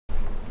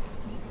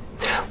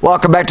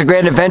Welcome back to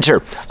Grand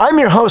Adventure. I'm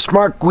your host,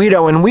 Mark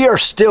Guido, and we are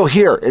still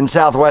here in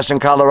southwestern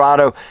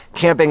Colorado,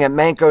 camping at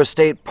Mancos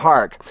State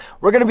Park.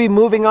 We're going to be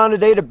moving on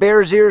today to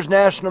Bears Ears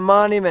National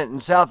Monument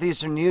in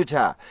southeastern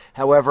Utah.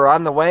 However,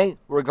 on the way,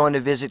 we're going to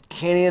visit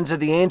Canyons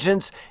of the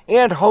Ancients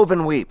and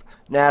Hovenweep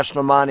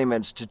National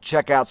Monuments to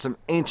check out some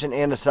ancient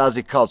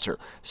anasazi culture.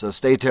 So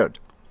stay tuned.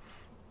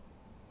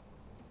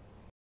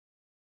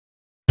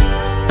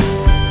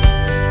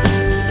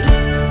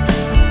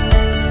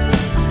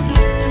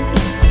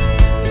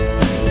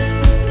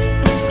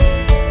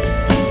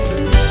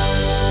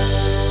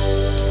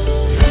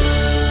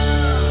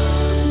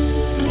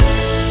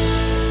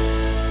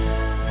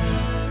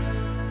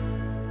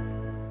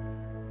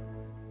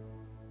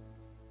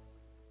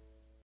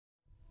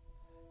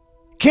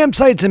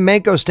 Campsites in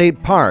Mancos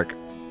State Park,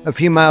 a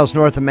few miles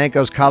north of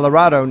Mancos,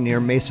 Colorado,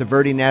 near Mesa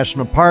Verde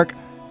National Park,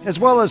 as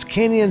well as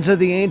Canyons of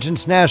the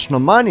Ancients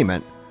National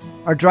Monument,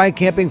 are dry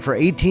camping for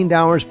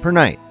 $18 per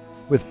night,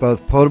 with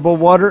both potable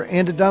water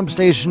and a dump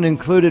station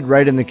included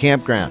right in the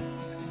campground.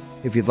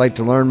 If you'd like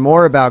to learn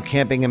more about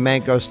camping in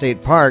Mancos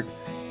State Park,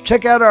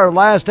 check out our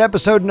last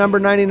episode, number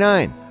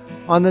 99,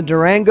 on the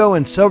Durango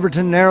and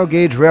Silverton Narrow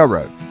Gauge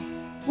Railroad.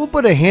 We'll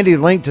put a handy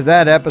link to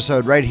that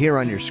episode right here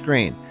on your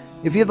screen,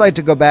 if you'd like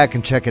to go back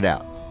and check it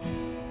out.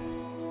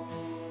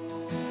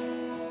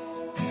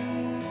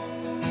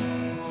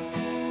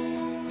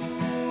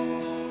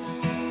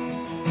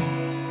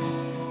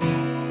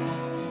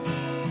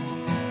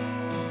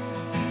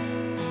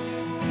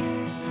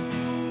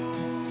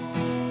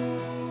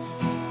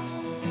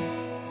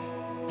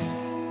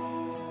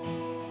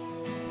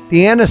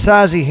 The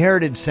Anasazi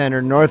Heritage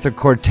Center north of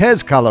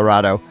Cortez,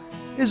 Colorado,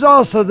 is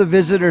also the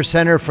visitor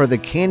center for the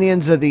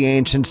Canyons of the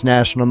Ancients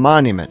National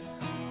Monument,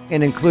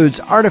 and includes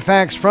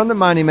artifacts from the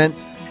monument,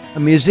 a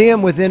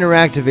museum with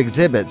interactive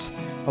exhibits,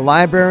 a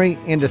library,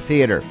 and a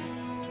theater.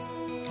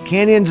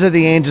 Canyons of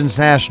the Ancients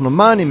National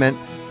Monument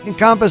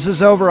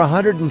encompasses over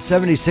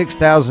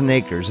 176,000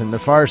 acres in the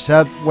far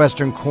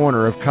southwestern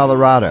corner of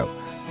Colorado,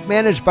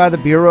 managed by the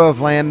Bureau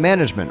of Land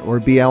Management, or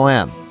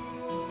BLM.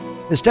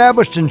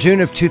 Established in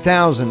June of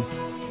 2000,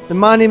 the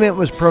monument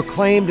was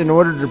proclaimed in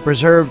order to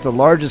preserve the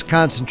largest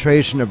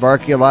concentration of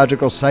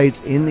archaeological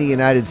sites in the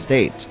United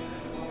States.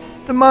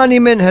 The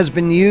monument has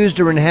been used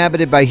or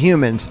inhabited by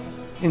humans,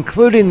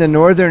 including the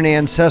northern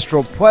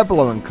ancestral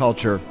Puebloan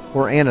culture,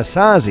 or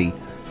anasazi,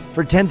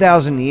 for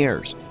 10,000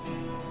 years.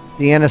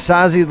 The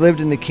anasazi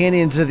lived in the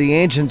canyons of the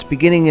ancients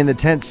beginning in the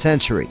 10th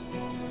century.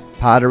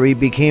 Pottery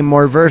became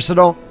more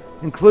versatile,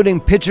 including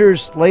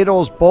pitchers,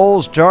 ladles,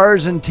 bowls,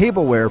 jars, and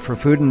tableware for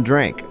food and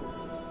drink.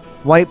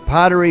 White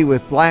pottery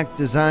with black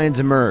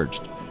designs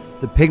emerged,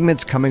 the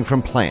pigments coming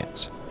from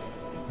plants.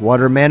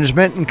 Water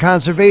management and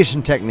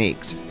conservation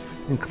techniques,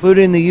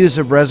 including the use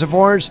of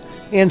reservoirs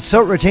and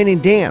silt-retaining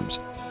dams,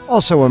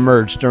 also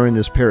emerged during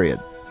this period.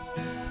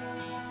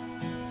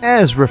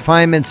 As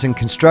refinements in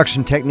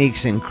construction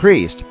techniques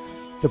increased,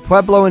 the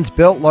Puebloans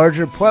built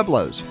larger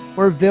pueblos,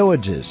 or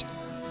villages,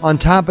 on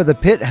top of the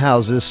pit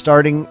houses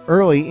starting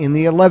early in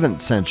the 11th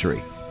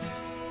century.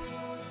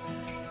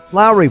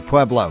 Lowry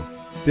Pueblo,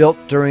 built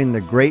during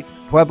the Great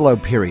Pueblo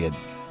period,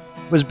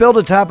 was built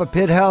atop a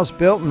pit house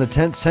built in the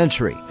 10th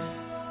century.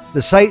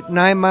 The site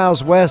 9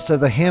 miles west of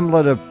the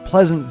hamlet of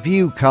Pleasant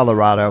View,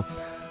 Colorado,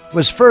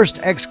 was first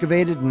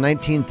excavated in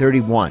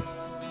 1931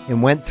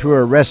 and went through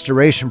a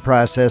restoration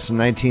process in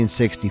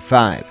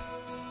 1965.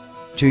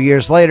 2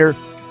 years later,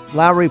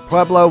 Lowry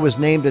Pueblo was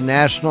named a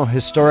National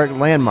Historic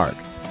Landmark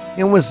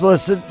and was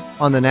listed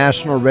on the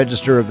National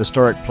Register of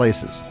Historic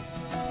Places.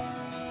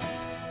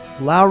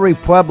 Lowry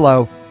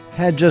Pueblo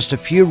had just a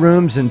few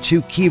rooms and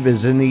 2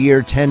 kivas in the year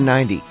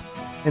 1090,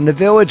 and the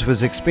village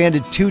was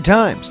expanded 2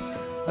 times,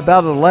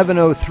 about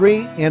 1103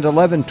 and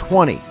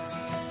 1120,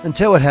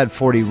 until it had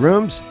 40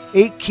 rooms,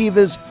 8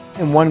 kivas,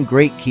 and 1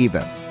 great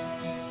kiva.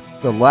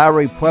 The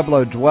Lowry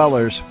Pueblo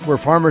dwellers were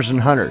farmers and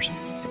hunters.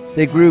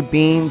 They grew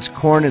beans,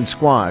 corn, and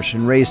squash,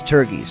 and raised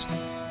turkeys.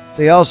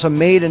 They also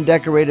made and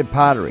decorated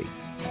pottery.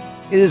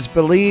 It is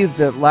believed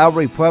that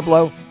Lowry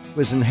Pueblo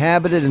was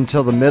inhabited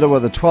until the middle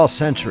of the 12th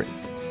century.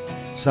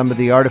 Some of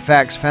the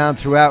artifacts found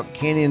throughout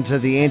Canyons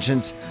of the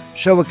Ancients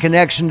show a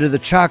connection to the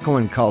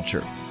Chacoan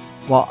culture,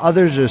 while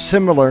others are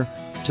similar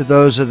to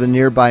those of the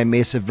nearby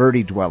Mesa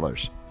Verde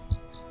dwellers.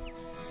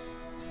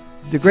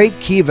 The Great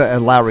Kiva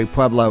at Lowry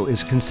Pueblo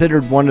is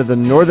considered one of the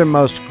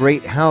northernmost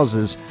great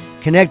houses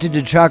connected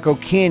to Chaco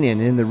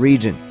Canyon in the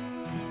region.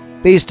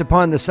 Based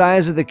upon the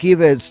size of the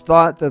kiva, it's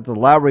thought that the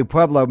Lowry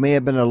Pueblo may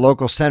have been a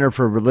local center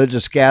for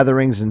religious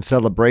gatherings and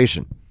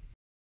celebration.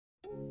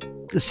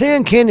 The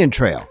Sand Canyon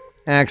Trail,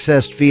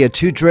 accessed via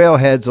 2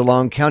 trailheads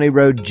along County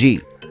Road G,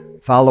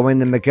 following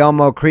the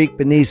McElmo Creek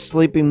beneath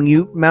Sleeping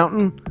Ute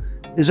Mountain,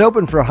 is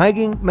open for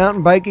hiking,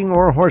 mountain biking,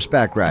 or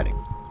horseback riding.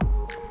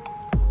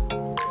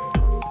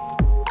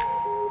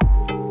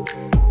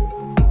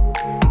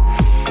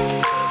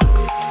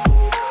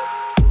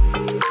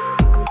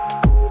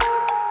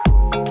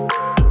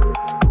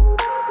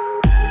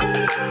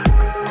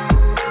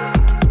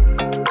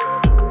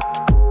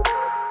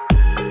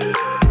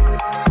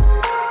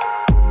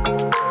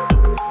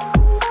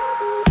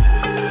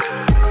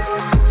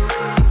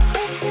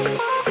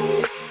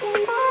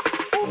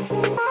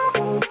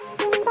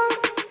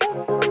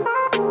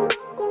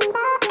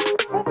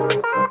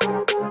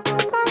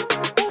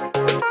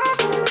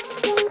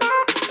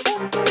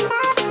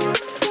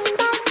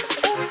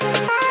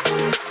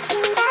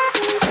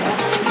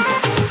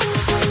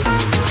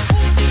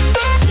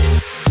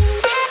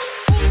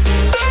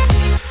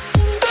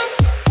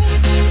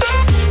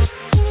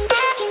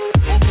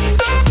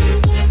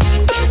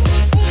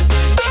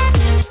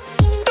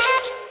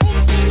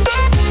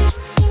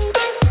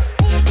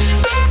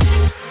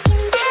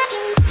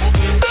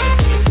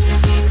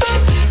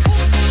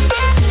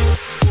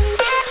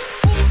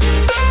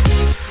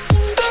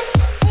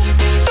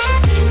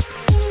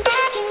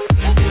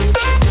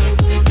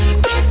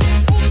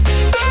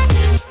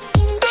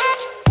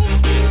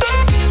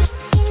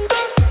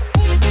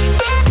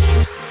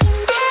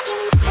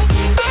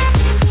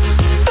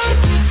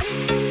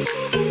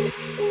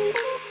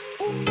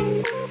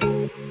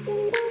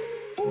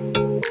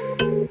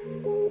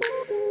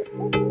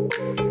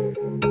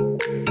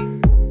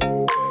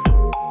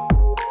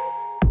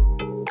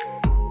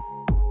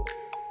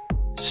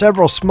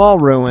 Several small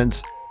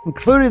ruins,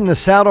 including the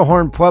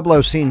Saddlehorn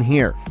Pueblo seen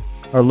here,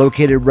 are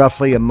located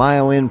roughly a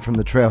mile in from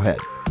the trailhead.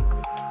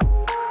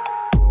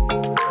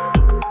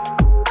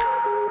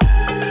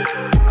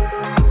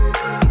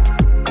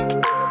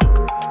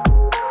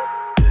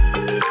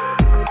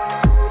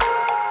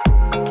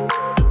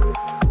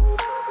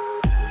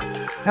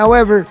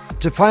 However,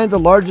 to find the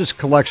largest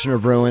collection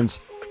of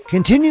ruins,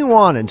 continue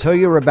on until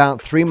you're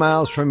about 3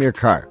 miles from your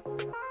car.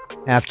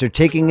 After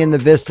taking in the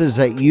vistas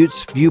at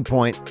Utes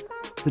Viewpoint,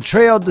 the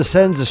trail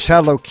descends a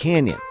shallow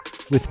canyon,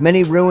 with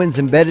many ruins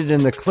embedded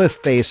in the cliff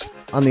face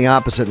on the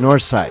opposite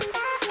north side.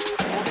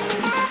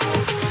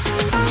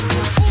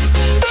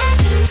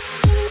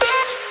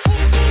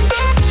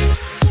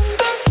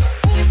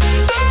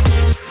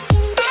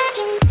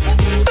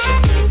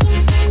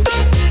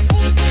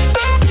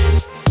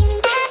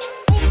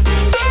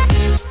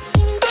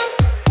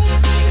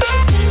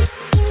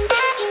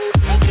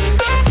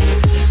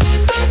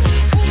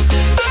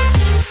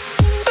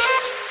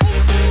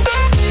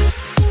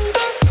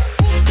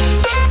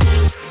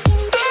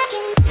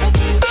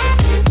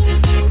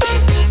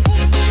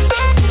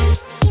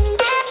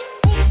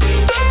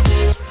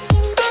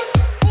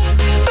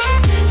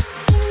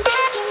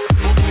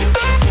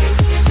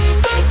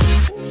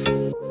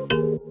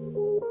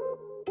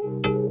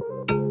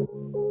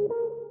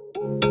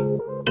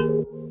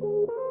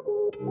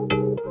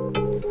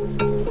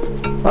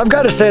 I've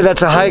got to say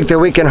that's a hike that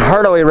we can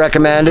heartily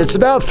recommend. It's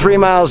about 3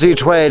 miles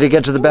each way to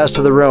get to the best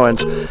of the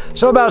ruins.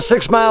 So about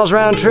 6 miles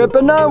round trip,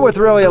 but not with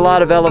really a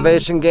lot of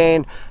elevation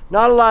gain.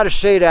 Not a lot of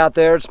shade out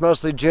there. It's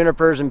mostly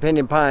junipers and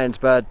pinyon pines,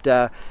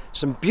 but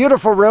some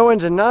beautiful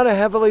ruins and not a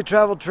heavily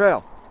traveled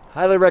trail.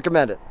 Highly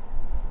recommend it.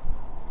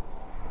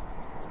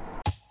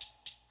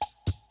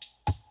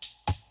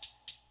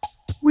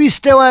 We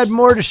still had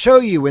more to show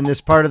you in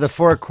this part of the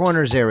Four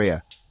Corners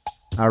area.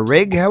 Our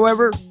rig,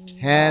 however,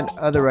 had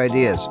other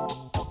ideas.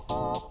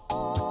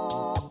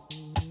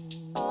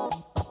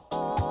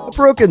 A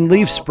broken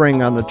leaf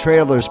spring on the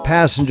trailer's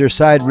passenger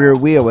side rear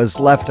wheel has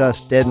left us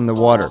dead in the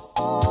water.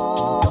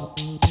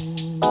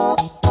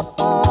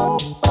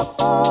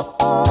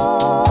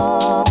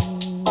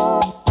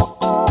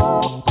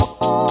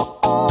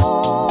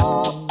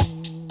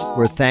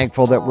 We're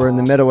thankful that we're in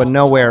the middle of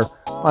nowhere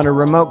on a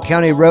remote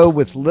county road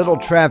with little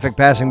traffic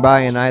passing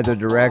by in either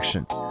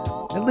direction.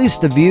 At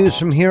least the views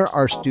from here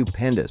are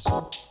stupendous.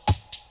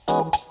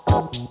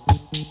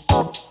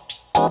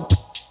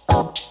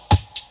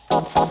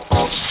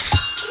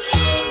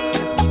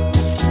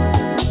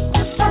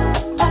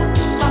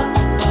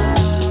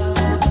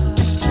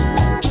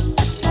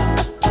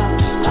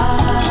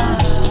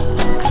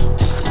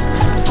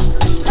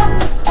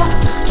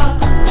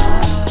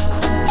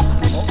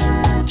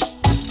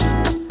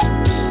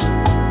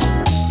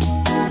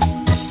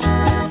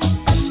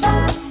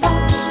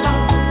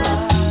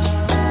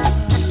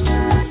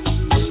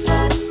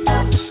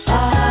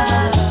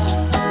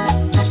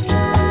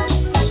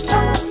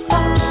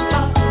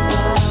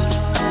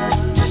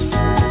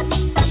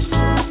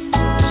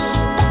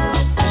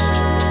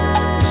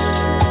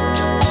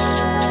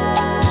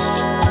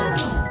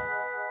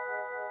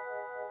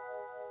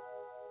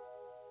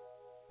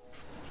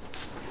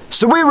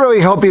 So we really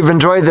hope you've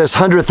enjoyed this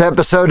 100th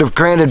episode of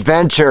Grand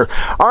Adventure.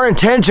 Our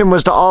intention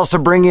was to also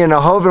bring in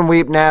a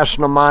Hovenweep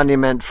National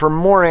Monument for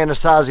more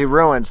Anasazi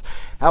ruins.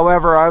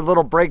 However, our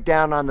little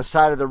breakdown on the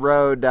side of the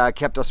road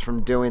kept us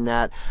from doing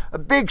that. A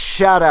big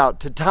shout out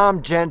to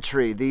Tom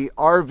Gentry, the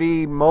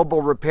RV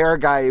mobile repair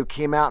guy who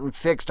came out and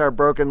fixed our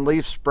broken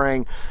leaf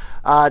spring.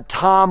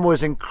 Tom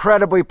was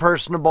incredibly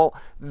personable,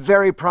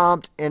 very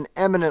prompt, and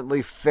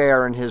eminently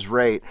fair in his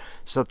rate.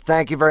 So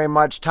thank you very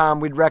much, Tom.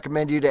 We'd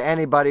recommend you to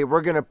anybody.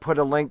 We're going to put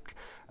a link,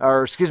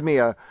 or excuse me,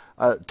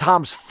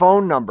 Tom's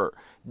phone number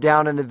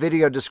down in the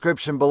video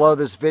description below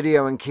this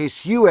video in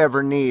case you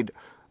ever need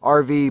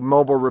RV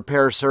mobile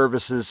repair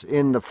services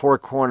in the Four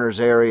Corners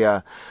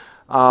area.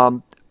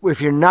 If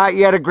you're not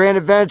yet a Grand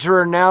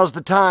Adventurer, now's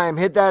the time.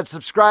 Hit that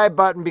subscribe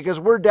button because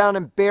we're down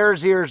in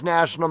Bears Ears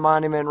National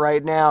Monument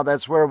right now.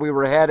 That's where we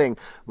were heading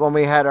when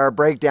we had our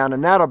breakdown,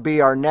 and that'll be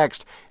our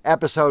next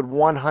episode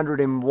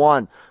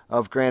 101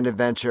 of Grand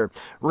Adventure.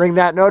 Ring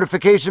that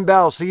notification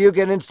bell so you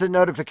get instant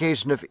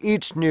notification of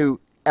each new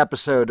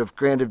episode of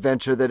Grand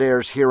Adventure that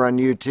airs here on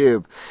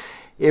YouTube.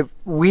 If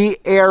we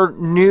air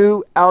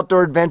new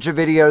outdoor adventure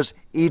videos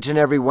each and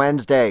every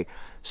Wednesday.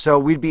 So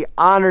we'd be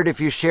honored if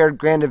you shared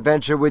Grand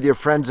Adventure with your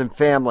friends and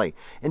family.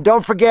 And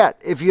don't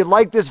forget, if you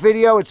like this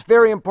video, it's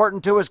very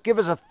important to us. Give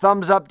us a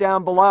thumbs up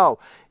down below.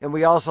 And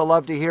we also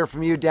love to hear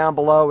from you down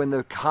below in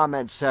the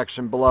comments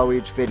section below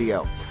each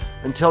video.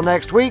 Until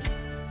next week,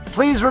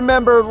 please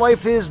remember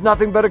life is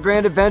nothing but a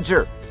grand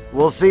adventure.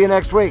 We'll see you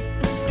next week.